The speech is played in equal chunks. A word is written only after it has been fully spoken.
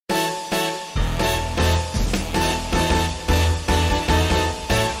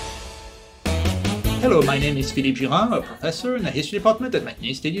Hello, my name is Philippe Girard, a professor in the history department at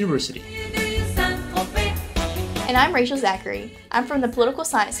McNeese State University. And I'm Rachel Zachary. I'm from the political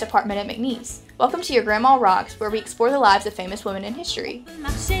science department at McNeese. Welcome to your Grandma Rocks, where we explore the lives of famous women in history.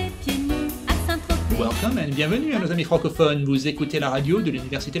 Welcome and bienvenue à nos amis francophones. Vous écoutez la radio de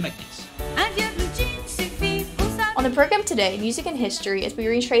l'Université McNeese. On the program today, Music and History, as we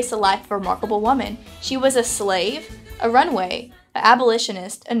retrace the life of a remarkable woman. She was a slave, a runaway, an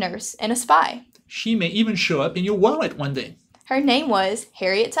abolitionist, a nurse, and a spy. She may even show up in your wallet one day. Her name was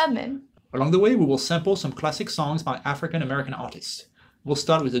Harriet Tubman. Along the way, we will sample some classic songs by African-American artists. We'll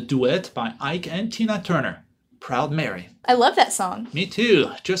start with a duet by Ike and Tina Turner, Proud Mary. I love that song. Me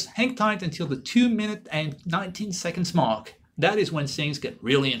too. Just hang tight until the 2-minute and 19 seconds mark. That is when things get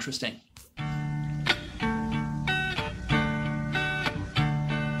really interesting.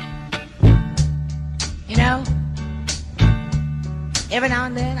 You know, every now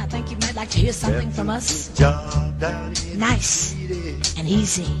and then I think you might like to hear something from us. Nice and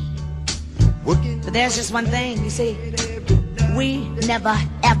easy. But there's just one thing, you see, we never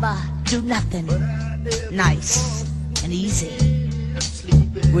ever do nothing nice and easy.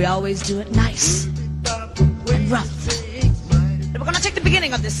 We always do it nice and rough. But we're gonna take the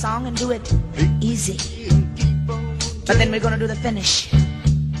beginning of this song and do it easy. But then we're gonna do the finish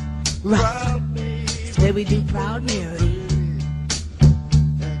rough. It's the way we do Proud Mary.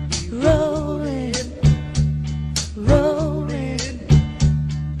 Rolling, rolling,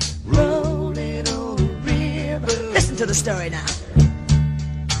 rolling on the river. Listen to the story now.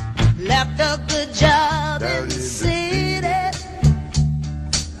 Left a good job in the city,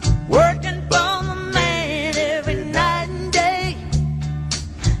 working for the man every night and day.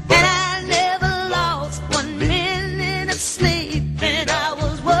 And I never lost 1 minute of sleep, and I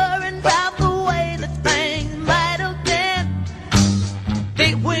was worried about the way that things might have been.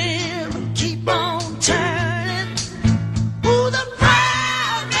 Big wheel keep on turning. Ooh, the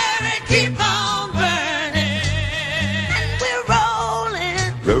Proud Mary keep on burning. And we're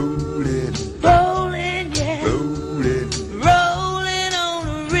rolling, rolling, yeah, rolling on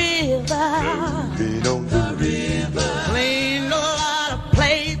the river. Cleaned a lot of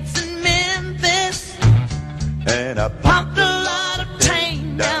plates in Memphis, And I pumped a lot of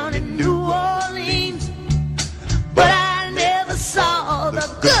tang down in New Orleans. But I never saw the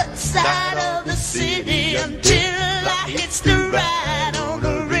good side of the city until I hitched a ride on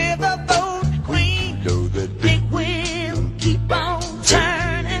the riverboat queen. know that Big wheel keep on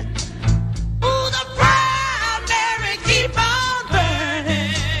turning. Ooh, the Proud Mary keep on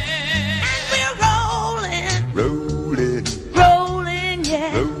burning. And we're rolling, rolling, rolling,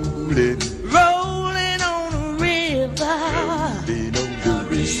 yeah, rolling, rolling on the river. rolling on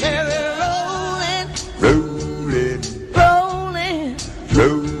the Say we're rolling, rolling, rolling,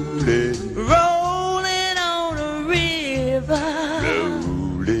 rolling, rolling on the river.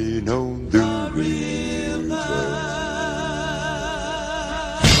 rolling on the river.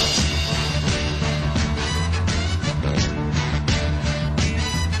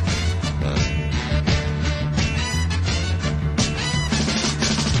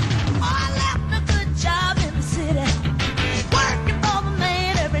 I left a good job in the city, working for the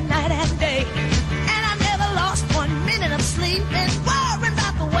man every night and day. And I never lost 1 minute of sleep, and worrying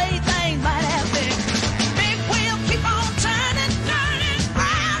about the way things might have been. Big wheel keep on turning, turning,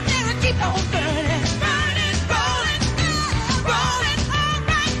 Proud Mary keep on burning, burning, rolling, rolling, all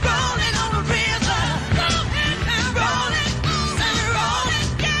right, rolling on the river, rolling, rolling,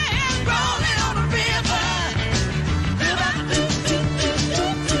 yeah, rolling on the river.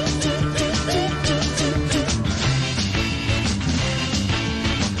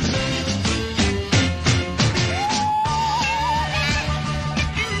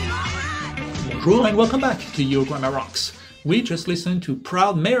 Bonjour and welcome back to Your Grandma Rocks. We just listened to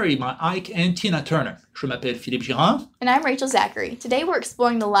Proud Mary by Ike and Tina Turner. Je m'appelle Philippe Girard. And I'm Rachel Zachary. Today we're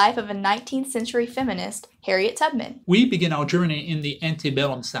exploring the life of a 19th century feminist, Harriet Tubman. We begin our journey in the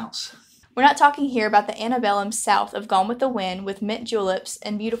antebellum South. We're not talking here about the antebellum South of Gone with the Wind with mint juleps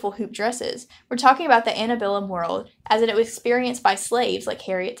and beautiful hoop dresses. We're talking about the antebellum world as it was experienced by slaves like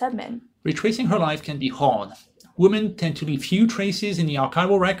Harriet Tubman. Retracing her life can be hard. Women tend to leave few traces in the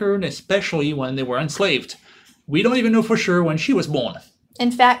archival record, especially when they were enslaved. We don't even know for sure when she was born.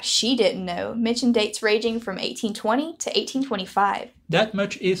 In fact, she didn't know. Mentioned dates ranging from 1820 to 1825. That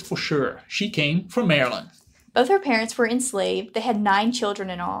much is for sure. She came from Maryland. Both her parents were enslaved. They had 9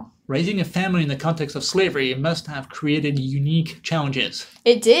 children in all. Raising a family in the context of slavery must have created unique challenges.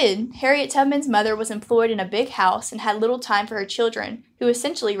 It did. Harriet Tubman's mother was employed in a big house and had little time for her children, who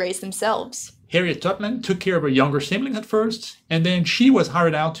essentially raised themselves. Harriet Tubman took care of her younger siblings at first, and then she was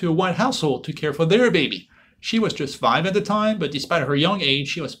hired out to a white household to care for their baby. She was just 5 at the time, but despite her young age,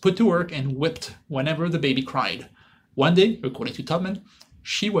 she was put to work and whipped whenever the baby cried. One day, according to Tubman,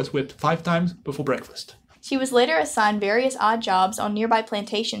 she was whipped 5 times before breakfast. She was later assigned various odd jobs on nearby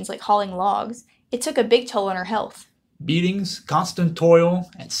plantations like hauling logs. It took a big toll on her health. Beatings, constant toil,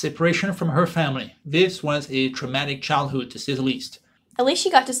 and separation from her family. This was a traumatic childhood, to say the least. At least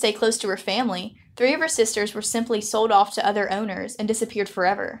she got to stay close to her family. 3 of her sisters were simply sold off to other owners and disappeared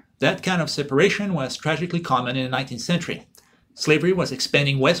forever. That kind of separation was tragically common in the 19th century. Slavery was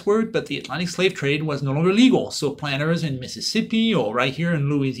expanding westward, but the Atlantic slave trade was no longer legal, so planters in Mississippi or right here in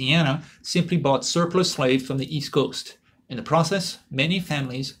Louisiana simply bought surplus slaves from the East Coast. In the process, many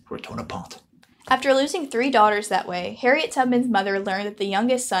families were torn apart. After losing 3 daughters that way, Harriet Tubman's mother learned that the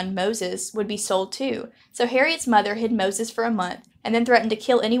youngest son, Moses, would be sold too. So Harriet's mother hid Moses for a month and then threatened to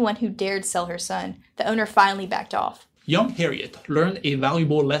kill anyone who dared sell her son. The owner finally backed off. Young Harriet learned a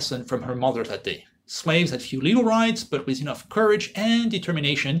valuable lesson from her mother that day. Slaves had few legal rights, but with enough courage and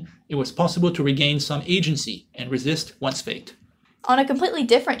determination, it was possible to regain some agency and resist one's fate. On a completely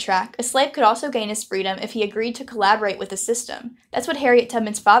different track, a slave could also gain his freedom if he agreed to collaborate with the system. That's what Harriet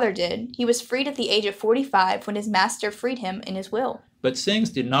Tubman's father did. He was freed at the age of 45 when his master freed him in his will. But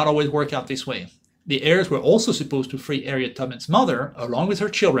things did not always work out this way. The heirs were also supposed to free Harriet Tubman's mother, along with her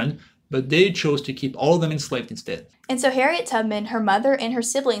children, but they chose to keep all of them enslaved instead. And so Harriet Tubman, her mother, and her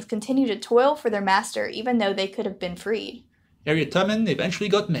siblings continued to toil for their master even though they could have been freed. Harriet Tubman eventually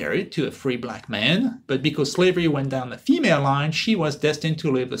got married to a free black man, but because slavery went down the female line, she was destined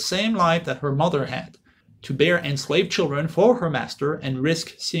to live the same life that her mother had, to bear enslaved children for her master and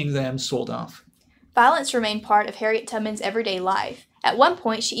risk seeing them sold off. Violence remained part of Harriet Tubman's everyday life. At one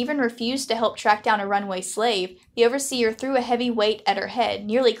point, she even refused to help track down a runaway slave. The overseer threw a heavy weight at her head,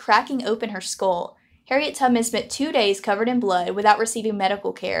 nearly cracking open her skull. Harriet Tubman spent 2 days covered in blood without receiving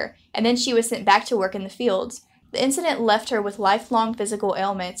medical care, and then she was sent back to work in the fields. The incident left her with lifelong physical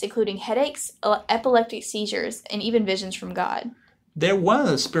ailments, including headaches, epileptic seizures, and even visions from God. There was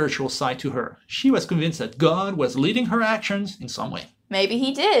a spiritual side to her. She was convinced that God was leading her actions in some way. Maybe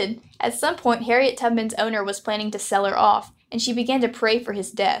he did. At some point, Harriet Tubman's owner was planning to sell her off, and she began to pray for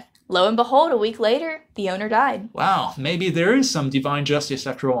his death. Lo and behold, a week later, the owner died. Wow, maybe there is some divine justice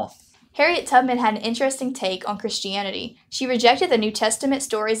after all. Harriet Tubman had an interesting take on Christianity. She rejected the New Testament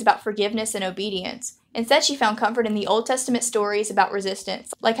stories about forgiveness and obedience. Instead, she found comfort in the Old Testament stories about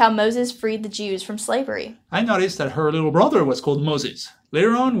resistance, like how Moses freed the Jews from slavery. I noticed that her little brother was called Moses.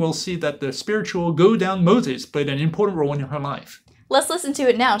 Later on, we'll see that the spiritual go-down Moses played an important role in her life. Let's listen to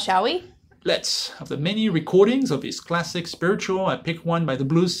it now, shall we? Let's. Of the many recordings of this classic spiritual, I picked one by the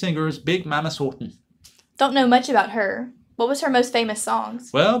blues singers Big Mama Thornton. Don't know much about her. What was her most famous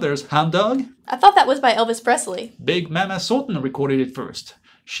songs? Well, there's Hound Dog. I thought that was by Elvis Presley. Big Mama Thornton recorded it first.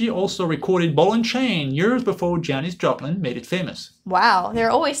 She also recorded Ball and Chain years before Janis Joplin made it famous. Wow,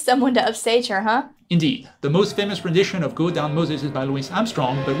 there's always someone to upstage her, huh? Indeed. The most famous rendition of Go Down Moses is by Louis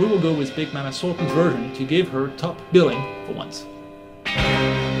Armstrong, but we will go with Big Mama Thornton's version to give her top billing for once.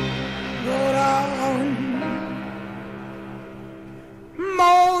 Go down,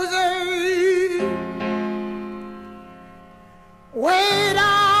 Moses, way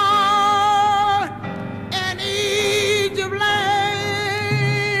down in Egypt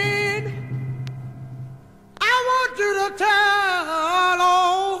land. I want you to tell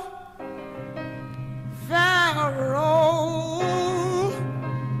old Pharaoh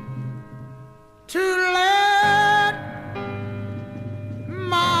to let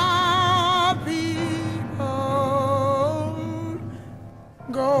my people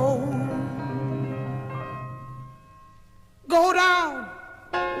go. Go down.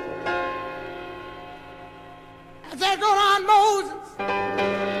 I said, go down, Moses.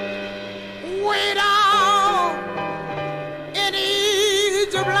 Way down in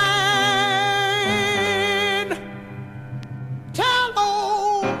Egypt land. Tell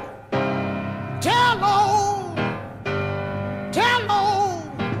old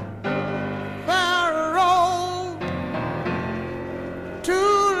Pharaoh to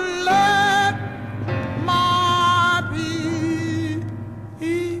let my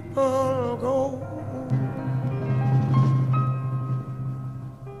people go.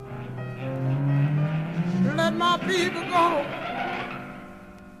 Let my people go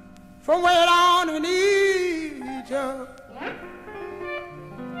from way down in Egypt.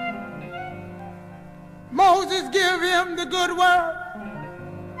 Moses give him the good word.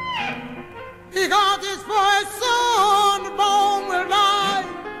 He got his boy son born will die.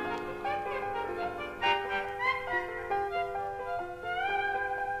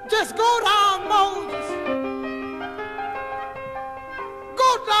 Just go down, Moses.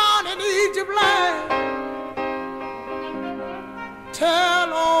 Go down in Egypt land.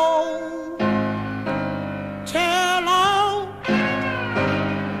 Tell all Pharaoh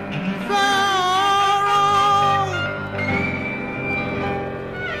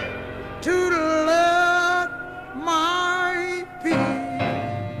to let my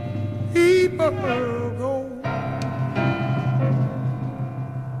people go.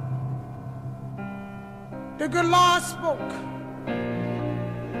 The good Lord spoke.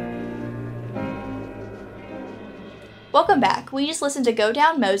 Welcome back. We just listened to Go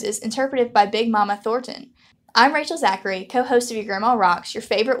Down Moses, interpreted by Big Mama Thornton. I'm Rachel Zachary, co-host of Your Grandma Rocks, your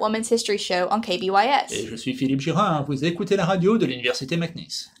favorite women's history show on KBYS. Et je suis Philippe Girard, vous écoutez la radio de l'Université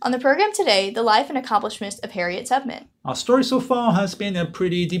McNeese. On the program today, the life and accomplishments of Harriet Tubman. Our story so far has been a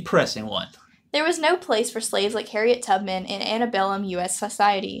pretty depressing one. There was no place for slaves like Harriet Tubman in antebellum U.S.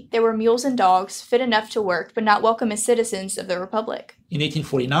 society. There were mules and dogs, fit enough to work, but not welcome as citizens of the Republic. In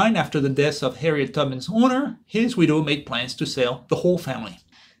 1849, after the death of Harriet Tubman's owner, his widow made plans to sell the whole family.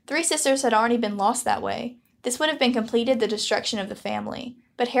 3 sisters had already been lost that way. This would have been completed the destruction of the family.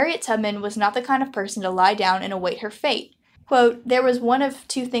 But Harriet Tubman was not the kind of person to lie down and await her fate. Quote, "There was one of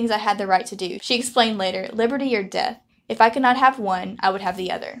 2 things I had the right to do," she explained later, "liberty or death. If I could not have one, I would have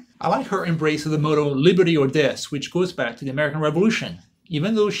the other." I like her embrace of the motto liberty or death, which goes back to the American Revolution.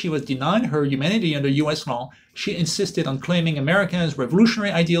 Even though she was denied her humanity under U.S. law, she insisted on claiming America's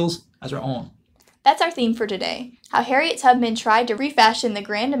revolutionary ideals as her own. That's our theme for today, how Harriet Tubman tried to refashion the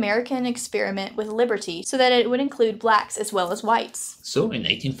grand American experiment with liberty so that it would include blacks as well as whites. So in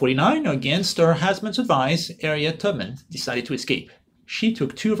 1849, against her husband's advice, Harriet Tubman decided to escape. She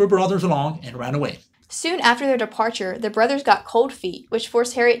took 2 of her brothers along and ran away. Soon after their departure, the brothers got cold feet, which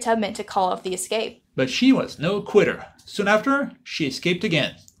forced Harriet Tubman to call off the escape. But she was no quitter. Soon after, she escaped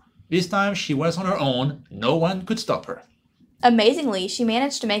again. This time she was on her own. No one could stop her. Amazingly, she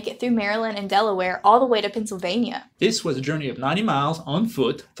managed to make it through Maryland and Delaware all the way to Pennsylvania. This was a journey of 90 miles on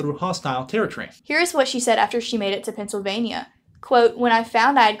foot through hostile territory. Here is what she said after she made it to Pennsylvania. Quote, "When I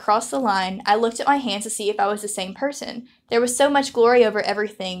found I had crossed the line, I looked at my hands to see if I was the same person. There was so much glory over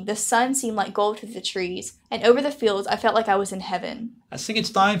everything. The sun seemed like gold through the trees, and over the fields I felt like I was in heaven." I think it's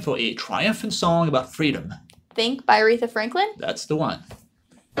time for a triumphant song about freedom. Think by Aretha Franklin? That's the one.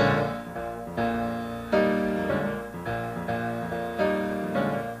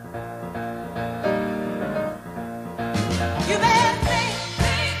 You better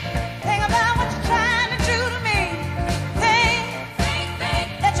think about what you're trying to do to me. Think,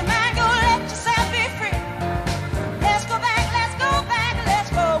 let your mind go, let yourself be free. Let's go back, let's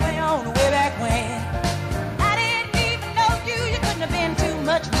go way on, way back when. I didn't even know you couldn't have been too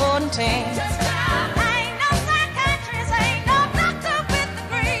much more than 10. I ain't no psychiatrist, I ain't no doctor with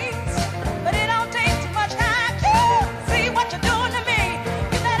degrees, but it don't take too much time to see what you're doing to me.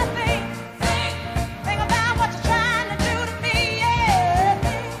 You better think about what you're trying to do to me, yeah.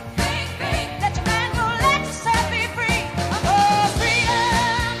 Think, let your mind go, let yourself be free. Oh,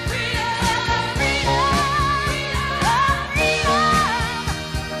 freedom, freedom, freedom, oh, freedom,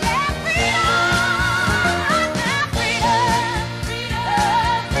 yeah, freedom, now freedom,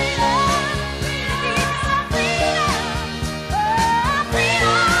 freedom, freedom, give me some freedom, oh,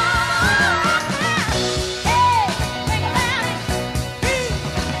 freedom. Hey, think about it,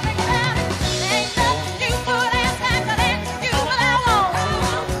 think about it. Ain't nothing you could ask, I could answer you what I want.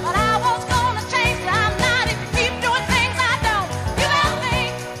 But I was gonna change, but I'm not if you keep doing things I don't. You better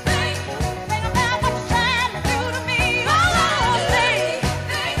think about what you're trying to do to me. Oh, think,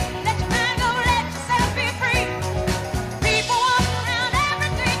 let your mind go, let yourself be free. People walking around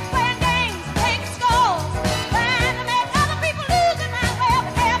every day playing games, taking scores, trying to make other people lose their mind. Well,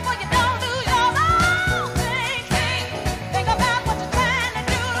 be careful you don't lose yours. Oh, think about what you're trying to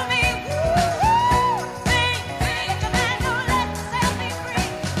do to me. Think, let your mind go, let yourself be free.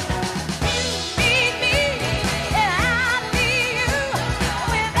 You need me, and I need you.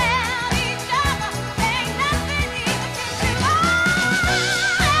 Without each other, ain't nothing we can do. Oh,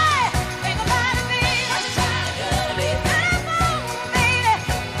 think about it, baby. What you trying to do to me? Come on, baby.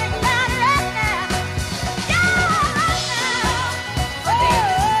 Think about it right now. Yeah, right now. Oh, right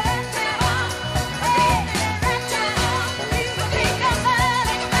now. Hey, right now. You can think about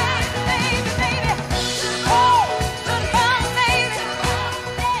it, baby. Oh, to the bone, baby.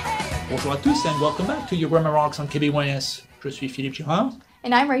 Yeah. Bonjour à tous and welcome back to Your Grandma Rocks on KBYS. Je suis Philippe Girard.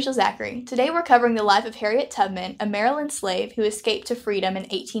 And I'm Rachel Zachary. Today we're covering the life of Harriet Tubman, a Maryland slave who escaped to freedom in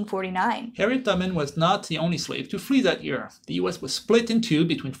 1849. Harriet Tubman was not the only slave to flee that year. The U.S. was split in two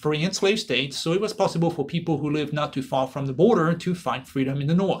between free and slave states, so it was possible for people who lived not too far from the border to find freedom in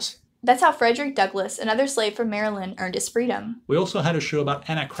the North. That's how Frederick Douglass, another slave from Maryland, earned his freedom. We also had a show about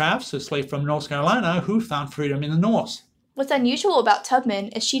Anna Crafts, a slave from North Carolina who found freedom in the North. What's unusual about Tubman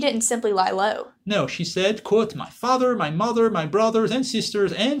is she didn't simply lie low. No, she said, quote, "My father, my mother, my brothers and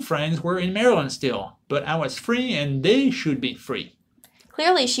sisters and friends were in Maryland still, but I was free and they should be free."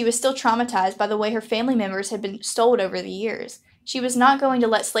 Clearly, she was still traumatized by the way her family members had been sold over the years. She was not going to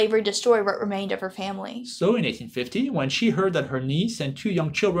let slavery destroy what remained of her family. So in 1850, when she heard that her niece and two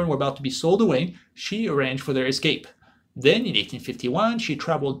young children were about to be sold away, she arranged for their escape. Then in 1851, she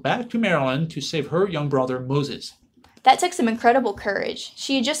traveled back to Maryland to save her young brother Moses. That took some incredible courage.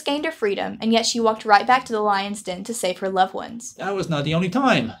 She had just gained her freedom, and yet she walked right back to the lion's den to save her loved ones. That was not the only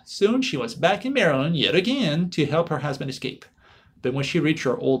time. Soon she was back in Maryland yet again to help her husband escape. But when she reached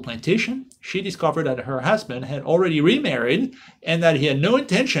her old plantation, she discovered that her husband had already remarried and that he had no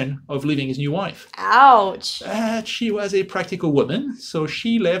intention of leaving his new wife. Ouch! But she was a practical woman, so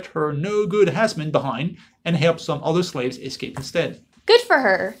she left her no-good husband behind and helped some other slaves escape instead. Good for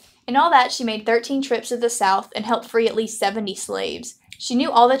her! In all that, she made 13 trips to the South and helped free at least 70 slaves. She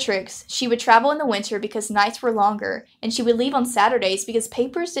knew all the tricks. She would travel in the winter because nights were longer, and she would leave on Saturdays because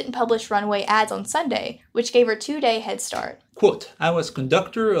papers didn't publish runaway ads on Sunday, which gave her a 2-day head start. Quote, "I was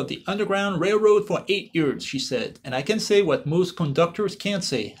conductor of the Underground Railroad for 8 years, she said, and I can say what most conductors can't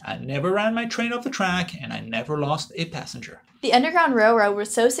say. I never ran my train off the track, and I never lost a passenger." The Underground Railroad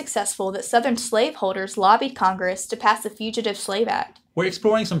was so successful that Southern slaveholders lobbied Congress to pass the Fugitive Slave Act. We're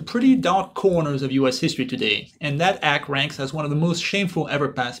exploring some pretty dark corners of U.S. history today, and that act ranks as one of the most shameful ever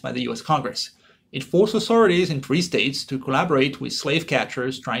passed by the U.S. Congress. It forced authorities in 3 states to collaborate with slave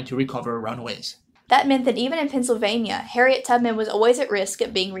catchers trying to recover runaways. That meant that even in Pennsylvania, Harriet Tubman was always at risk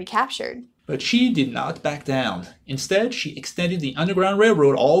of being recaptured. But she did not back down. Instead, she extended the Underground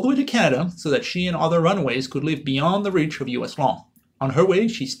Railroad all the way to Canada so that she and other runaways could live beyond the reach of U.S. law. On her way,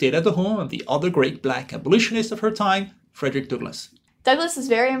 she stayed at the home of the other great black abolitionist of her time, Frederick Douglass. Douglass was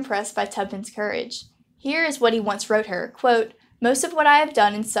very impressed by Tubman's courage. Here is what he once wrote her, quote, "Most of what I have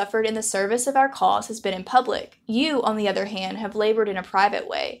done and suffered in the service of our cause has been in public. You, on the other hand, have labored in a private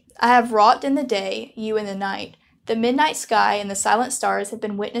way. I have wrought in the day, you in the night. The midnight sky and the silent stars have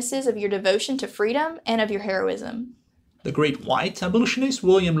been witnesses of your devotion to freedom and of your heroism." The great white abolitionist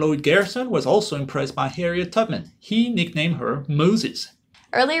William Lloyd Garrison was also impressed by Harriet Tubman. He nicknamed her Moses.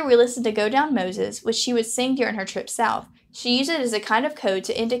 Earlier we listened to Go Down Moses, which she would sing during her trip south. She used it as a kind of code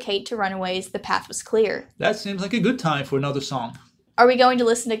to indicate to runaways the path was clear. That seems like a good time for another song. Are we going to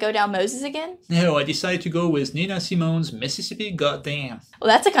listen to Go Down Moses again? No, I decided to go with Nina Simone's Mississippi Goddam. Well,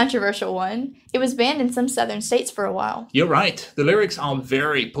 that's a controversial one. It was banned in some southern states for a while. You're right, the lyrics are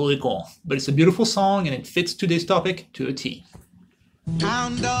very political, but it's a beautiful song and it fits today's topic to a T.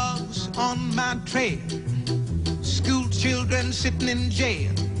 Hound dogs on my trail, school children sitting in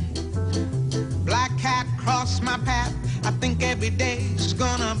jail, black cat cross my path. I think every day's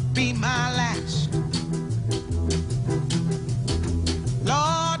gonna be my last.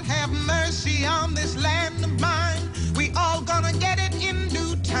 Lord have mercy on this land of mine. We all gonna get it in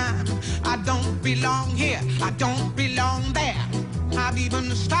due time. I don't belong here, I don't belong there. I've even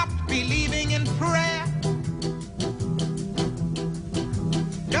stopped believing in prayer.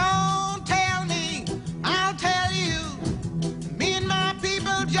 Don't tell me, I'll tell you. Me and my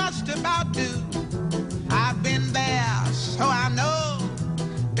people just about do. I've been there, so I know.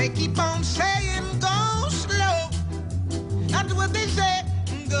 They keep on saying go slow. That's what they say,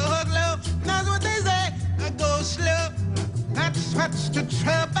 go slow. That's what they say, go slow. That's what's the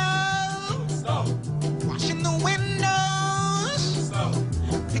trouble. Slow. Washing the windows. Slow.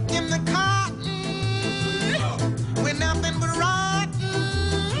 Picking the cotton. Slow. We're nothing but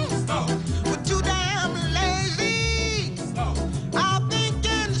rotten. Slow. We're too damn lazy. Slow. Our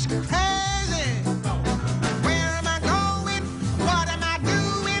thinking's crazy. Slow. Where am I going? What am I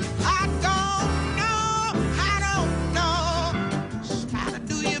doing? I don't know. I don't know. Just try to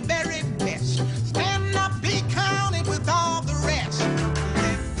do your very best. Stand up, be counted with all the rest.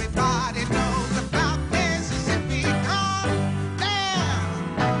 Everybody knows about Mississippi. Come down.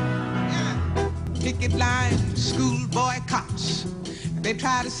 Yeah. Picket lines, school boycotts. They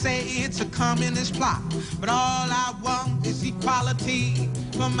try to say it's a communist plot, but all I want is equality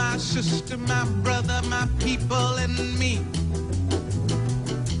for my sister, my brother, my people, and me.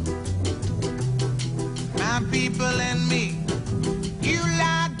 My people and me. You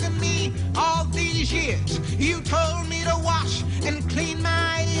lied to me all these years. You told me to wash and clean my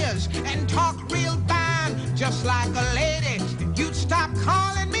ears and talk real fine, just like a lady. You'd stop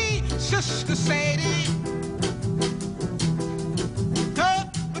calling me Sister Sadie.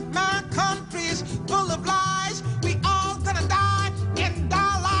 But my country's full of lies. We all gonna die and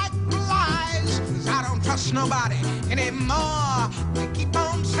die like flies. 'Cause I don't trust nobody anymore. They keep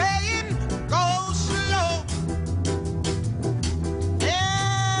on saying, go slow.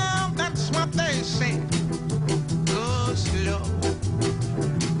 Yeah, that's what they say. Go slow.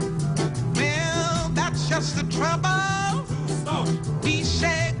 Well, that's just the trouble.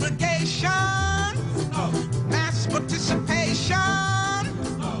 Desegregation, mass participation,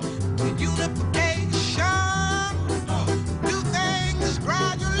 unification, do things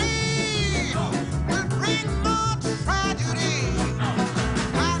gradually, will bring more tragedy.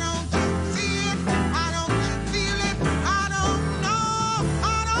 Why don't you see it? Why don't you feel it? I don't know.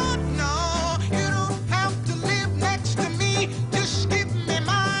 You don't have to live next to me, just give me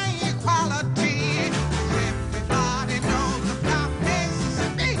my equality. Everybody knows about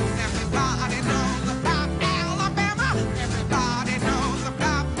Mississippi, everybody knows about Alabama, everybody knows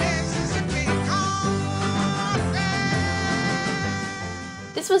about Mississippi.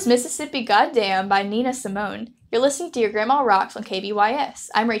 This was Mississippi Goddamn by Nina Simone. You're listening to Your Grandma Rocks on KBYS.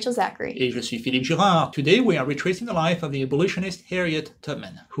 I'm Rachel Zachary. Et je suis Philippe Girard. Today we are retracing the life of the abolitionist Harriet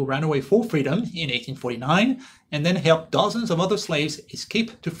Tubman, who ran away for freedom in 1849 and then helped dozens of other slaves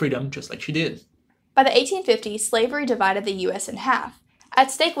escape to freedom just like she did. By the 1850s, slavery divided the U.S. in half.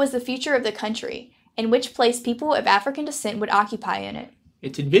 At stake was the future of the country, and which place people of African descent would occupy in it.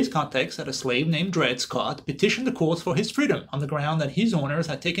 It's in this context that a slave named Dred Scott petitioned the courts for his freedom on the ground that his owners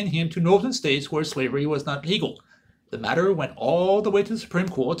had taken him to northern states where slavery was not legal. The matter went all the way to the Supreme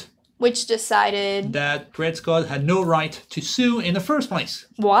Court, Which decided... that Dred Scott had no right to sue in the first place.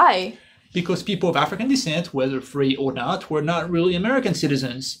 Why? Because people of African descent, whether free or not, were not really American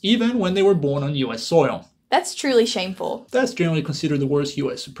citizens, even when they were born on U.S. soil. That's truly shameful. That's generally considered the worst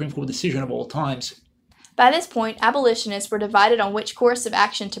U.S. Supreme Court decision of all times. By this point, abolitionists were divided on which course of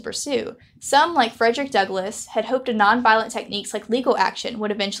action to pursue. Some, like Frederick Douglass, had hoped that nonviolent techniques like legal action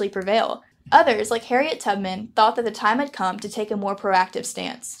would eventually prevail. Others, like Harriet Tubman, thought that the time had come to take a more proactive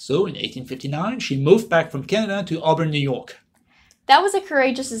stance. So in 1859, she moved back from Canada to Auburn, New York. That was a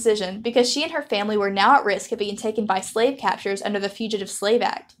courageous decision because she and her family were now at risk of being taken by slave captures under the Fugitive Slave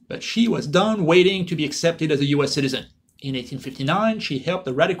Act. But she was done waiting to be accepted as a U.S. citizen. In 1859, she helped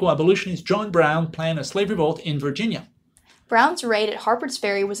the radical abolitionist John Brown plan a slave revolt in Virginia. Brown's raid at Harper's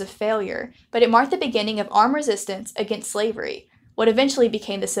Ferry was a failure, but it marked the beginning of armed resistance against slavery, what eventually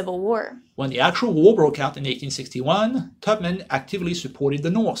became the Civil War. When the actual war broke out in 1861, Tubman actively supported the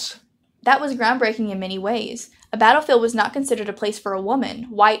North. That was groundbreaking in many ways. A battlefield was not considered a place for a woman,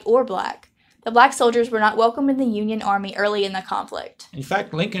 white or black. The black soldiers were not welcome in the Union Army early in the conflict. In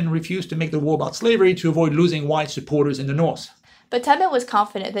fact, Lincoln refused to make the war about slavery to avoid losing white supporters in the North. But Tubman was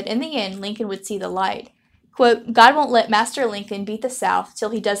confident that in the end, Lincoln would see the light. Quote, "God won't let Master Lincoln beat the South till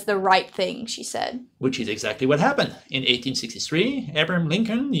he does the right thing," she said. Which is exactly what happened. In 1863, Abraham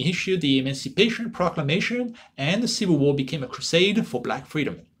Lincoln issued the Emancipation Proclamation, and the Civil War became a crusade for black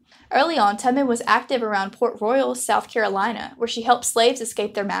freedom. Early on, Tubman was active around Port Royal, South Carolina, where she helped slaves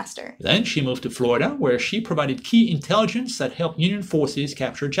escape their master. Then she moved to Florida, where she provided key intelligence that helped Union forces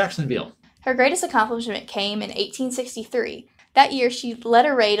capture Jacksonville. Her greatest accomplishment came in 1863. That year, she led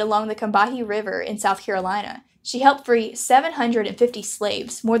a raid along the Combahee River in South Carolina. She helped free 750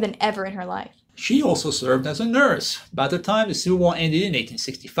 slaves, more than ever in her life. She also served as a nurse. By the time the Civil War ended in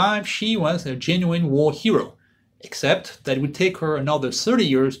 1865, she was a genuine war hero. Except that it would take her another 30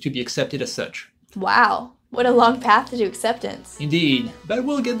 years to be accepted as such. Wow, what a long path to acceptance. Indeed, but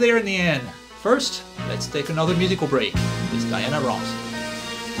we'll get there in the end. First, let's take another musical break. This is Diana Ross.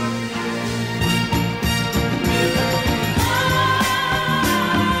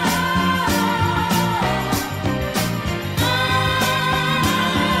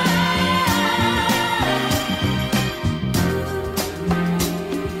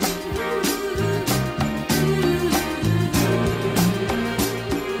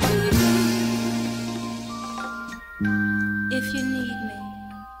 If you need me,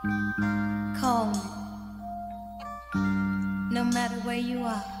 call me. No matter where you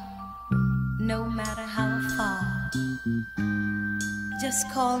are, no matter how far, just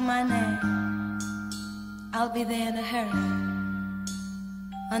call my name. I'll be there in a hurry.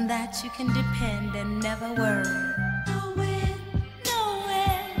 On that you can depend and never worry. No wind, no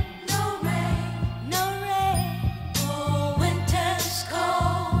wind, no rain, no rain. Oh, winter's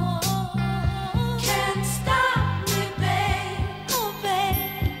cold can't stop me, babe. Oh,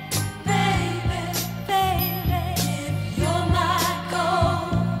 babe, baby, baby. If you're my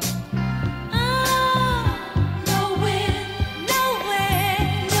gold,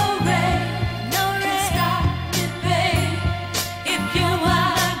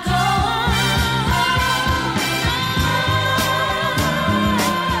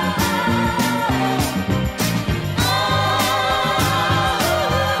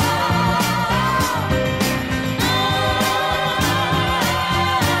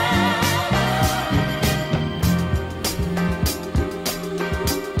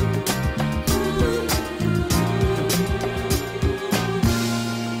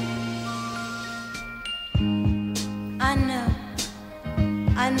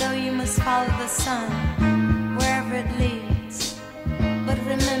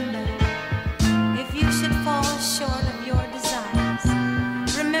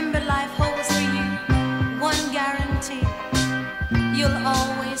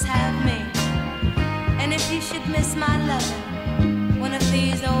 miss my loving one of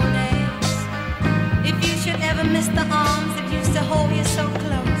these old days. If you should ever miss the arms that used to hold you so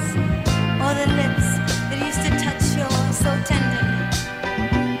close, or the lips that used to touch yours so tenderly,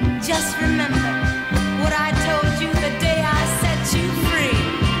 just remember what I told you the day I set you free.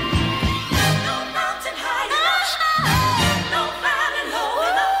 There's no mountain high enough, no valley low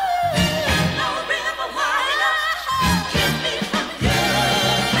enough, no river wide enough to keep me from you.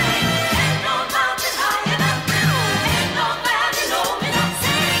 Ain't no mountain high enough, ain't no valley low enough,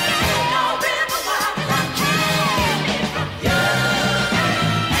 ain't no river wide enough to keep me from you.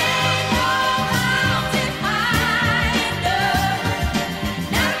 Ain't no mountain high enough,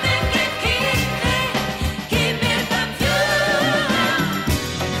 nothing can keep me from you. Ain't no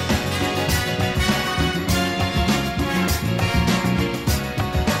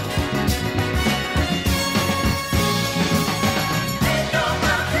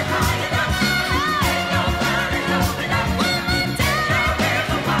mountain high enough, ain't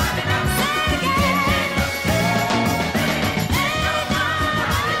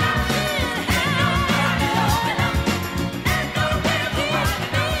no valley low enough, ain't no river wide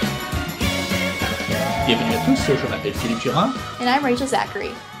enough, ain't no Bienvenue à tous, je m'appelle Philippe Durand. And I'm Rachel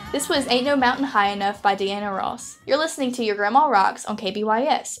Zachary. This was Ain't No Mountain High Enough by Diana Ross. You're listening to Your Grandma Rocks on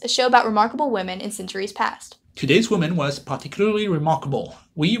KBYS, a show about remarkable women in centuries past. Today's woman was particularly remarkable.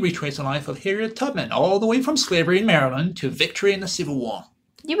 We retrace the life of Harriet Tubman all the way from slavery in Maryland to victory in the Civil War.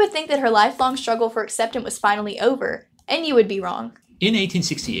 You would think that her lifelong struggle for acceptance was finally over, and you would be wrong. In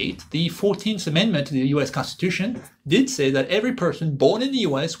 1868, the 14th Amendment to the U.S. Constitution did say that every person born in the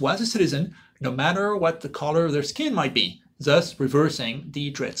U.S. was a citizen, no matter what the color of their skin might be, thus reversing the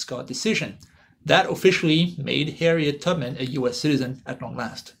Dred Scott decision. That officially made Harriet Tubman a U.S. citizen at long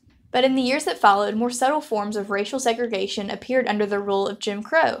last. But in the years that followed, more subtle forms of racial segregation appeared under the rule of Jim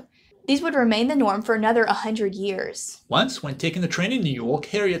Crow. These would remain the norm for another 100 years. Once, when taking the train in New York,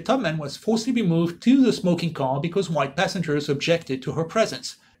 Harriet Tubman was forcibly moved to the smoking car because white passengers objected to her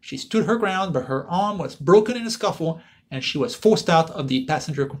presence. She stood her ground, but her arm was broken in a scuffle, and she was forced out of the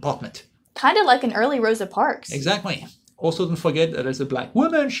passenger compartment. Kinda like an early Rosa Parks. Exactly. Also, don't forget that as a black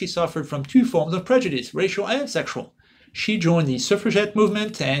woman, she suffered from two forms of prejudice, racial and sexual. She joined the suffragette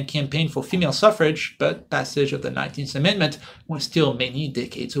movement and campaigned for female suffrage, but passage of the 19th Amendment was still many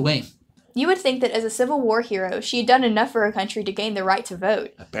decades away. You would think that as a Civil War hero, she had done enough for her country to gain the right to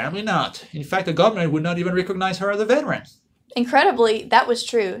vote. Apparently not. In fact, the government would not even recognize her as a veteran. Incredibly, that was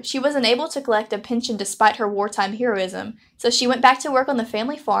true. She was unable to collect a pension despite her wartime heroism, so she went back to work on the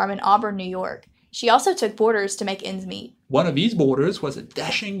family farm in Auburn, New York. She also took boarders to make ends meet. One of these boarders was a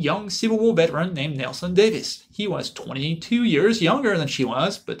dashing young Civil War veteran named Nelson Davis. He was 22 years younger than she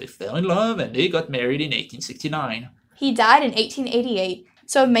was, but they fell in love and they got married in 1869. He died in 1888,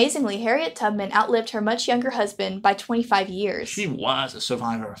 so amazingly, Harriet Tubman outlived her much younger husband by 25 years. She was a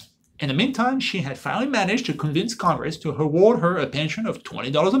survivor. In the meantime, she had finally managed to convince Congress to award her a pension of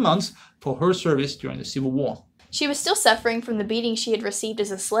 $20 a month for her service during the Civil War. She was still suffering from the beating she had received as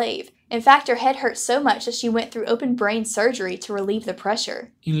a slave. In fact, her head hurt so much that she went through open brain surgery to relieve the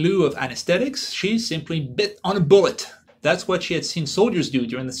pressure. In lieu of anesthetics, she simply bit on a bullet. That's what she had seen soldiers do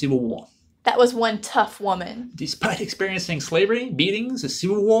during the Civil War. That was one tough woman. Despite experiencing slavery, beatings, a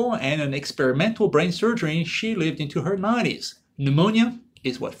civil war, and an experimental brain surgery, she lived into her 90s. Pneumonia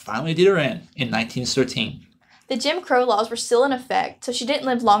is what finally did her in 1913. The Jim Crow laws were still in effect, so she didn't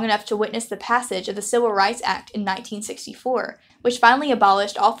live long enough to witness the passage of the Civil Rights Act in 1964, which finally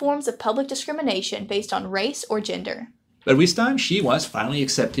abolished all forms of public discrimination based on race or gender. But this time, she was finally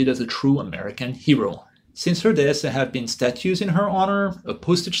accepted as a true American hero. Since her death, there have been statues in her honor, a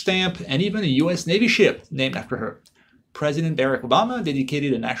postage stamp, and even a U.S. Navy ship named after her. President Barack Obama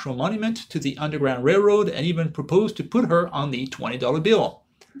dedicated a national monument to the Underground Railroad and even proposed to put her on the $20 bill.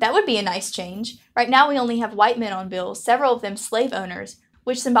 That would be a nice change. Right now we only have white men on bills, several of them slave owners,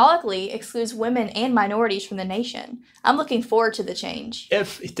 which symbolically excludes women and minorities from the nation. I'm looking forward to the change.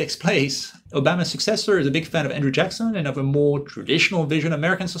 If it takes place, Obama's successor is a big fan of Andrew Jackson and of a more traditional vision of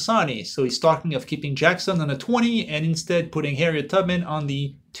American society, so he's talking of keeping Jackson on a 20 and instead putting Harriet Tubman on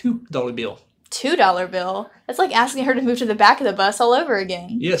the $2 bill. $2 bill? That's like asking her to move to the back of the bus all over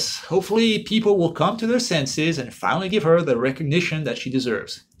again. Yes, hopefully people will come to their senses and finally give her the recognition that she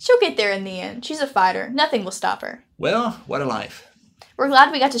deserves. She'll get there in the end. She's a fighter. Nothing will stop her. Well, what a life. We're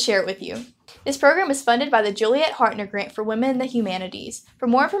glad we got to share it with you. This program is funded by the Juliet Hartner Grant for Women in the Humanities. For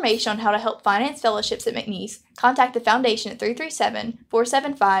more information on how to help finance fellowships at McNeese, contact the Foundation at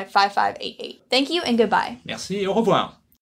 337-475-5588. Thank you and goodbye. Merci, au revoir.